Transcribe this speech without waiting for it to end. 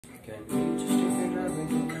Can we just take a drive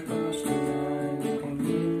into the past tonight? We can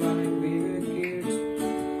meet like we were kids.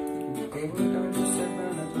 Go down to 7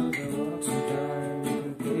 and the walks of time. We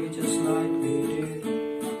can play just like we did.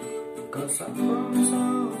 Cause I promise I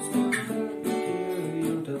was gonna be with you.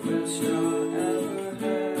 You're the best I ever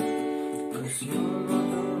had. Cause you're not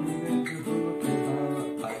the only way to look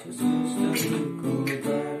at. I just wish that we could go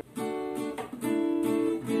back.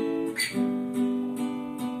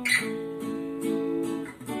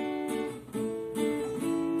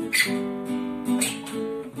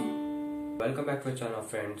 Welcome back to my channel,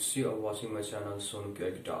 friends. You are watching my channel Jonah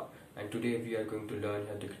Kagen, and today we are going to learn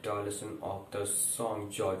the guitar lesson of the song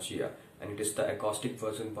Georgia, and it is the acoustic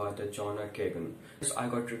version by the Jonah Kagen. Yes, I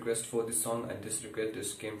got request for this song, and this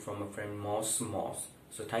request came from a friend Moss.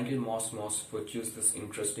 So thank you Moss for choosing this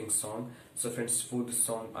interesting song. So friends, for this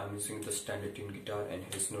song I'm using the standard tune guitar and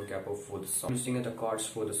his no capo for the song. I'm using the chords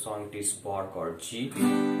for the song. It is bar chord G,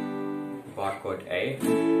 bar chord A,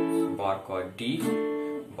 bar chord D,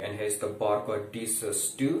 and here's the bar chord D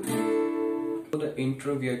sus2. For the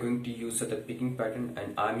intro we are going to use the picking pattern,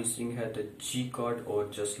 and I'm using here the G chord, or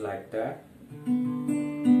just like that,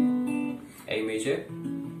 A major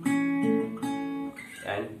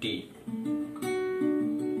and D,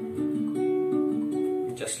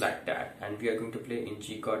 just like that. And we are going to play in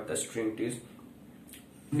G chord. The string is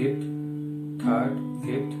 5th, 3rd,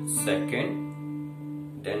 5th,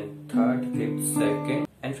 2nd, then 3rd, 5th, 2nd.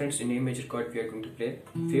 And friends, in A major chord we are going to play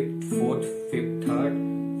 5th, 4th, 5th, 3rd,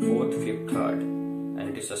 4th, 5th, 3rd, and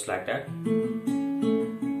it is just like that.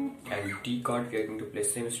 And D chord we are going to play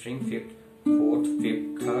same string, 5th, 4th,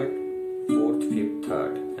 5th, 3rd, 4th, 5th,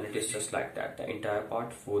 3rd, and it is just like that. The entire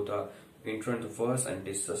part for the intro and the verse, and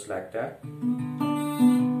it is just like that.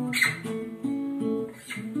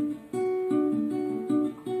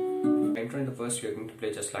 Intro and the verse we are going to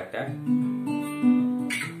play just like that.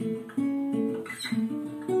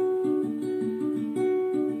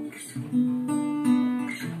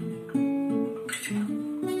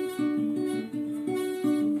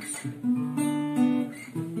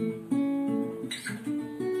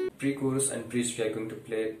 Pre-chorus and bridge we are going to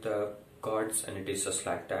play the chords, and it is just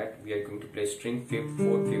like that. We are going to play string 5th,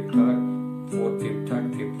 4th, 5th, 3rd, 4th, 5th,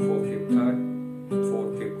 3rd, 5th, 4th, 5th, 3rd,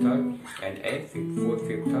 4th, 5th, 3rd, and A, 5th, 4th,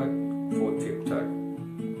 5th, 3rd, 4th, 5th, 3rd.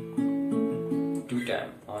 2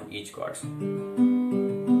 times on each chords.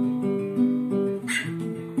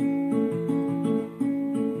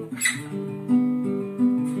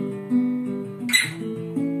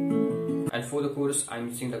 And for the chorus I'm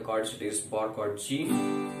using the chords. It is bar chord G,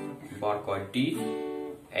 bar chord D,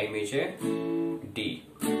 A major, D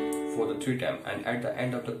for the 3 times. And at the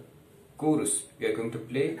end of the chorus we are going to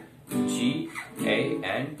play G, A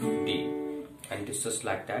and D, and it's just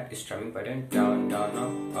like that. Strumming pattern: down,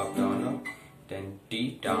 down, up, down, up, then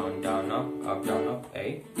D, down, down, up, down, up,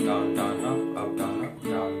 A, down, down, up, down, up,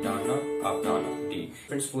 down, down, up, down, up, D.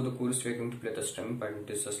 Friends, for the chorus we are going to play the strumming pattern.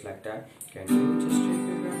 It is just like that. Can we just take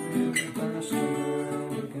a run in the past tonight?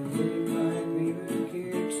 We can live like we were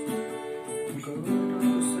kids. Go down to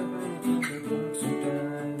 7 the blocks of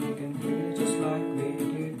time. We can play just like we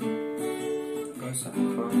did. Cause I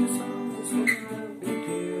promise I was gonna be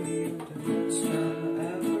with you. The best I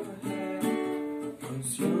ever had. Cause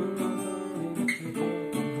you're not the only people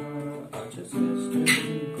in her. I just wish that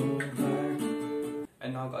we go back.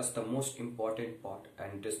 And now guys, the most important part, and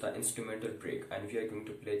it is the instrumental break, and we are going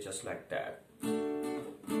to play just like that.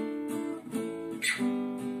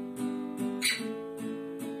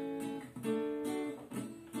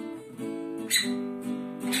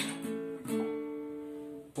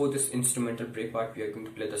 For this instrumental break part, we are going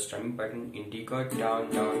to play the strumming pattern in D chord: down,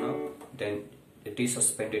 down, up, then it is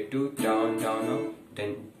suspended to down, down, up,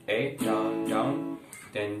 then A, down, down,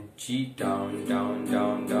 then G, down, down,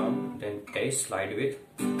 down, down, then A, slide with,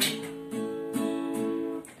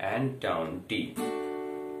 and down, D,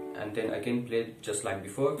 and then again play just like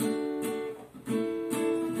before.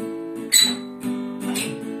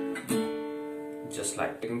 Just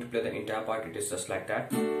like we're going to play the entire part. It is just like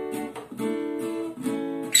that.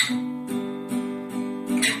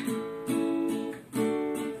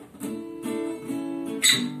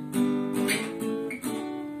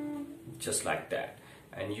 Just like that.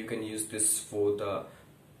 And you can use this for the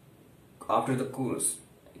after the chorus,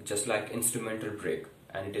 just like instrumental break,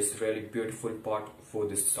 and it is really beautiful part for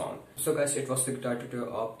this song. So guys, it was the guitar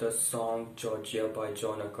tutorial of the song Georgia by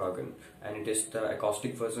Jonah Kagen, and it is the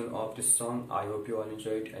acoustic version of this song. I hope you all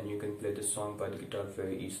enjoyed, and you can play this song by the guitar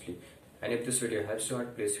very easily. And if this video helps you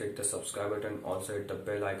out, please hit the subscribe button, also hit the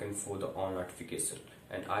bell icon for the all notification.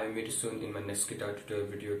 And I will meet you soon in my next guitar tutorial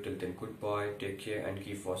video. Till then, goodbye, take care, and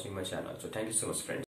keep watching my channel. So thank you so much, friends.